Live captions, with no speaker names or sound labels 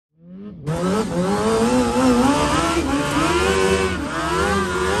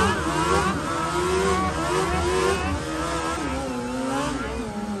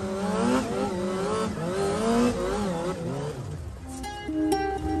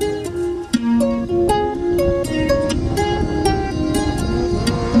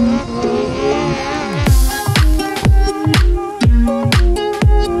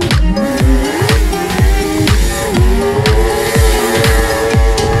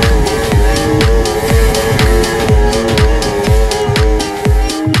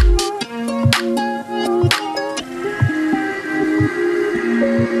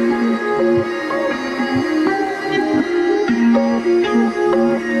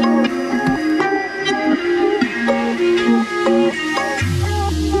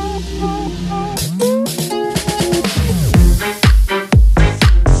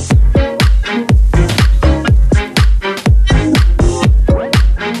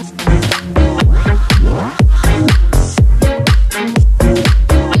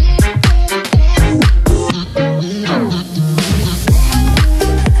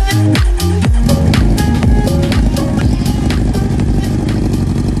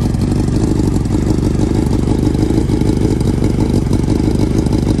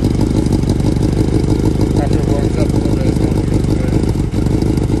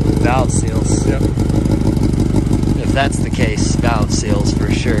That's the case, valve seals for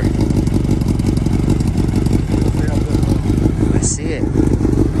sure. I see it.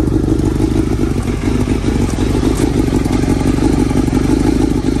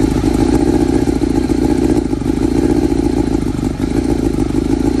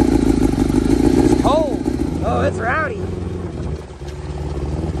 It's cold. Oh, it's rowdy.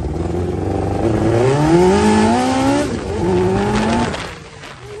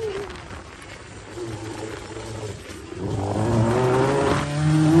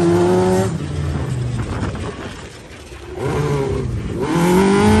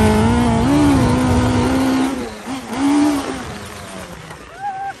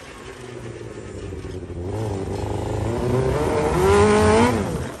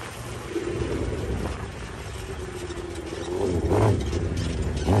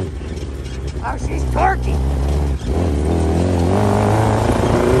 Oh, she's torquey.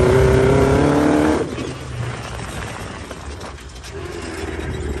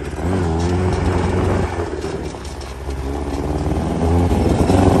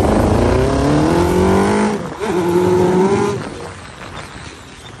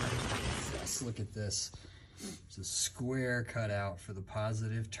 Let's look at this. It's a square cutout for the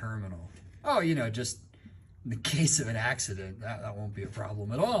positive terminal. Oh, you know, just in the case of an accident, that won't be a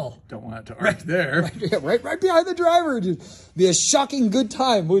problem at all. Don't want it to arc there. Right behind the driver. It'd be a shocking good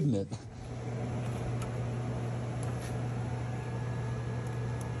time, wouldn't it?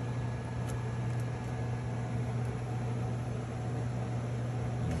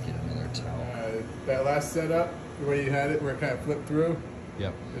 Get another towel. That last setup, the way you had it, where it kind of flipped through.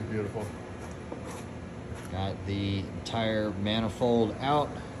 Yep. It's beautiful. Got the entire manifold out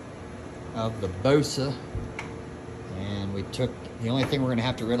of the Bosa. And we took, the only thing we're gonna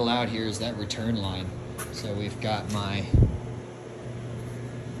have to riddle out here is that return line. So we've got my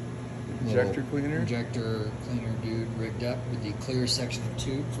Injector cleaner dude rigged up with the clear section of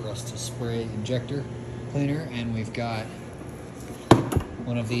tube for us to spray injector cleaner. And we've got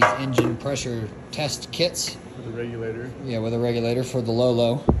one of these engine pressure test kits. With a regulator. Yeah, with a regulator for the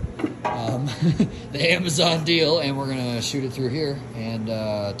Lolo. The Amazon deal, and we're gonna shoot it through here and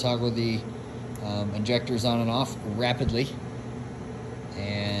toggle the injectors on and off rapidly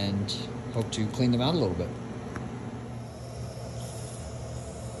and hope to clean them out a little bit.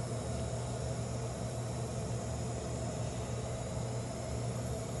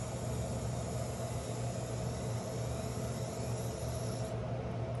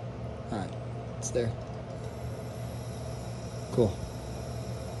 All right, it's there. Cool.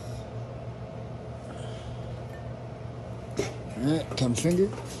 All right, come finger.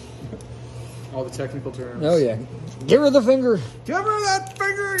 All the technical terms. Oh yeah. Give her the finger. Give her that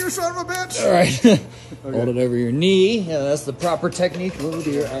finger, you son of a bitch. All right. Okay. Hold it over your knee. Yeah, that's the proper technique. Oh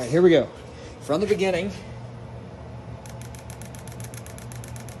dear. All right, here we go. From the beginning.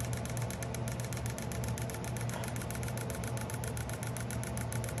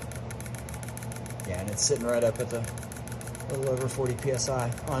 Yeah, and it's sitting right up at the little over 40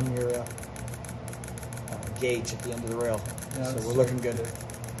 psi on your gauge at the end of the rail. Yeah, so we're looking good.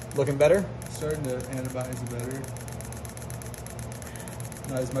 Looking better? Starting to antibodies better.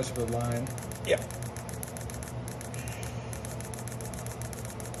 Not as much of a line. Yeah.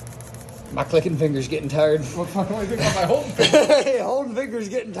 My clicking finger's getting tired. Well, I only think about my holding finger. Hey, holding finger's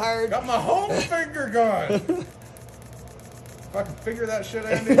getting tired. Got my holding finger going. If I can figure that shit,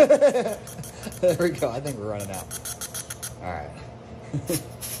 Andy. There we go. I think we're running out. All right.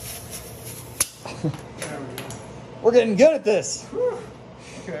 We're getting good at this. Whew.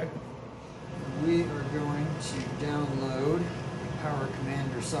 Okay. We are going to download Power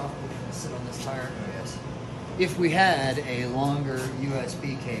Commander software. We're going to sit on this tire. Oh, yes. If we had a longer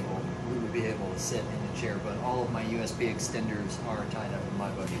USB cable, we would be able to sit in the chair, but all of my USB extenders are tied up in my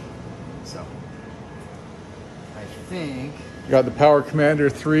buggy. So, I think... You got the Power Commander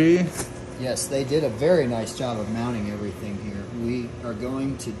 3. Yes, they did a very nice job of mounting everything here. We are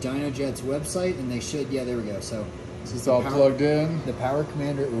going to DynoJet's website, and they should... Yeah, there we go. So, this is It's all plugged in. The Power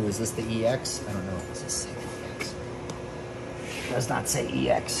Commander... Ooh, is this the EX? I don't know. Does it say EX? It does not say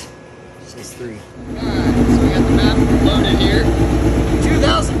EX. It says 3. Alright, so we got the map loaded here.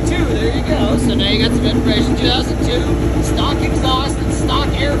 2002, there you go. So now you got some information. 2002, stock exhaust and stock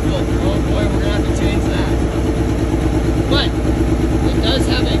air filter. Oh boy, we're going to have to change that. But it does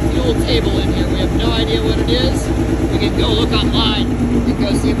have a fuel table in here. We have no idea what it is. We can go look online and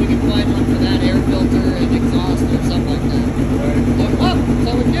go see if we can find one for that air filter and exhaust or something like that. Look up, that's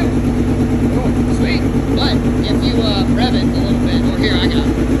all we do. Oh, sweet. But if you rev it a little bit, or here, I got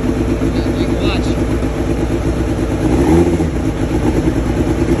it. You can watch.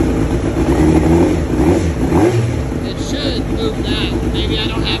 It should move that. Maybe I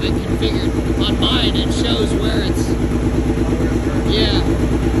don't have it configured on mine. It shows where it's... Yeah.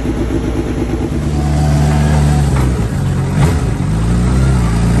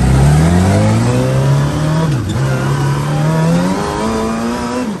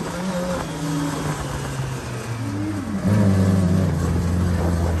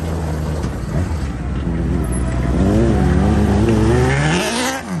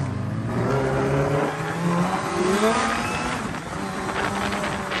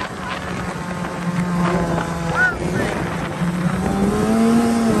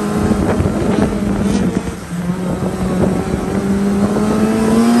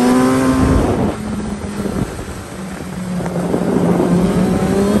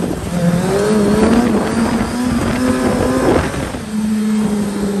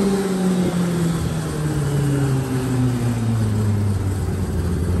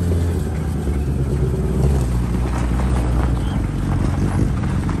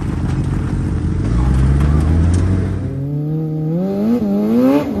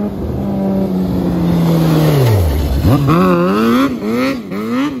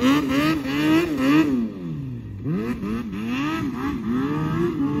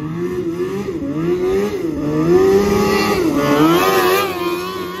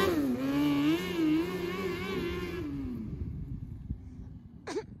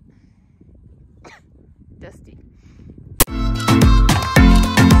 Dusty.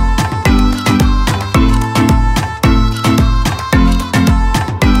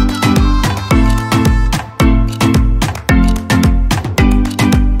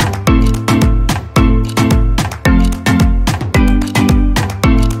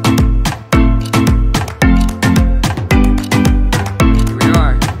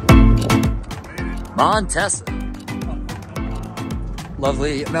 Montessa.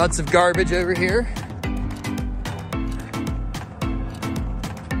 Lovely amounts of garbage over here.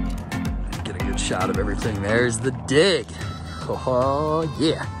 Get a good shot of everything. There's the dig. Oh,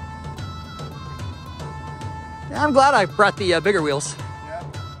 yeah. I'm glad I brought the bigger wheels. Yeah.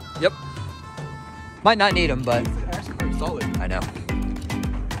 Yep. Might not need them, but... It's actually pretty solid. I know.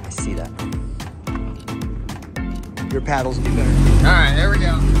 I see that. Your paddles will be better. All right, there we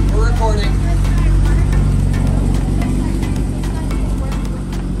go. We're recording.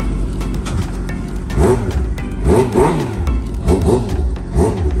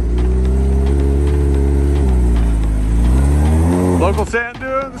 Local sand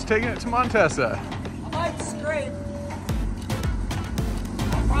dunes taking it to Montessa. I might scrape.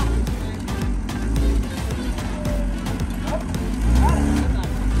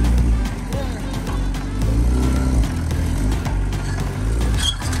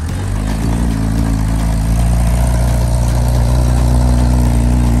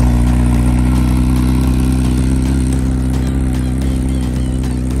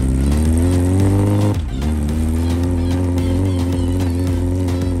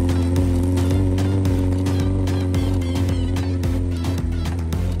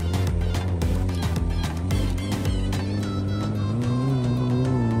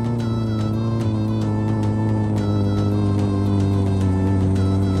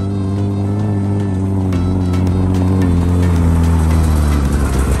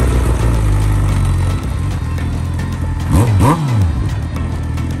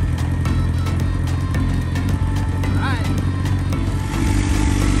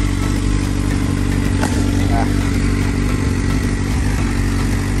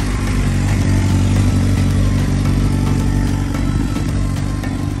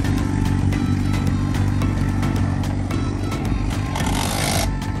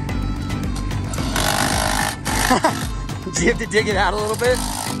 you have to dig it out a little bit?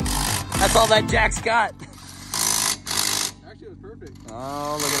 That's all that jack's got. Actually, it was perfect.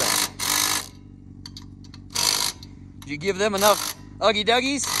 Oh, look at that. Did you give them enough Uggy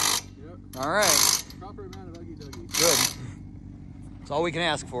Duggies? Yep. All right. Proper amount of Uggy Duggy. Good. That's all we can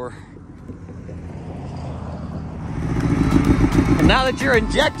ask for. And now that your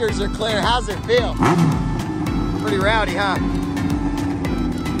injectors are clear, how's it feel? Pretty rowdy, huh?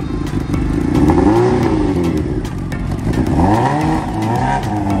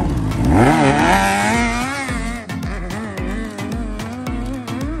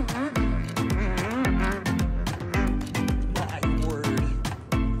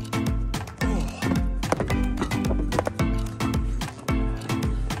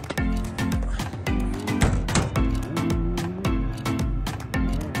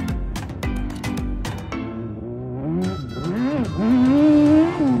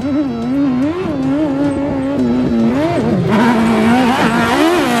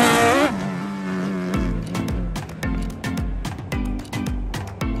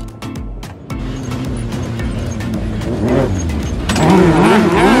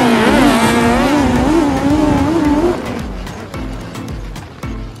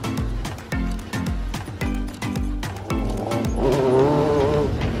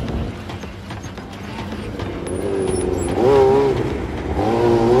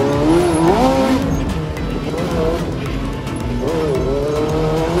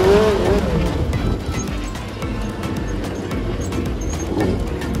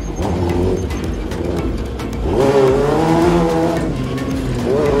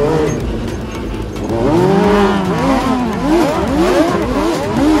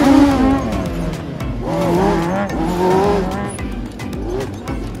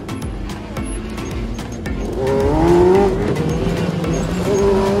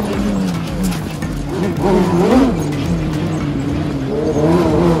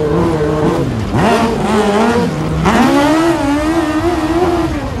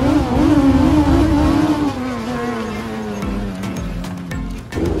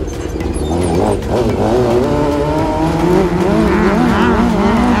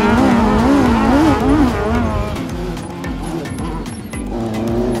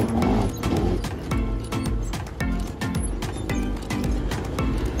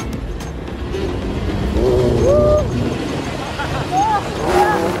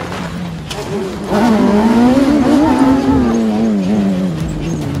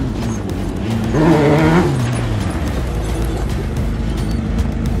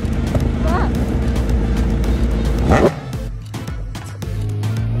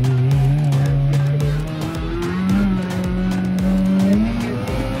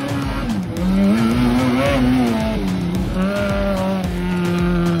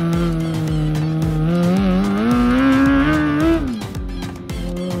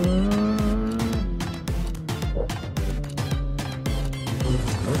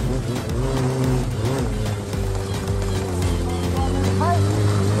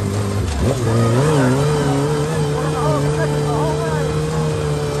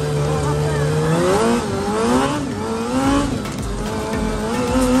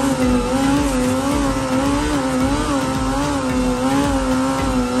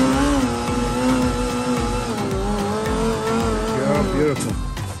 Beautiful.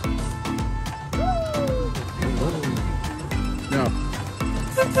 No.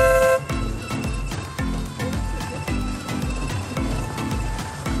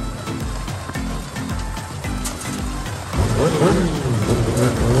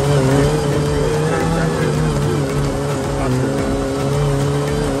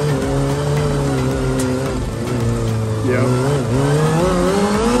 Yep.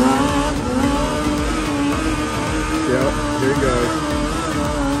 Yep, here he goes.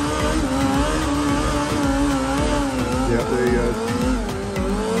 Yep, there he goes.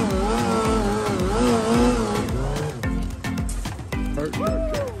 There you go.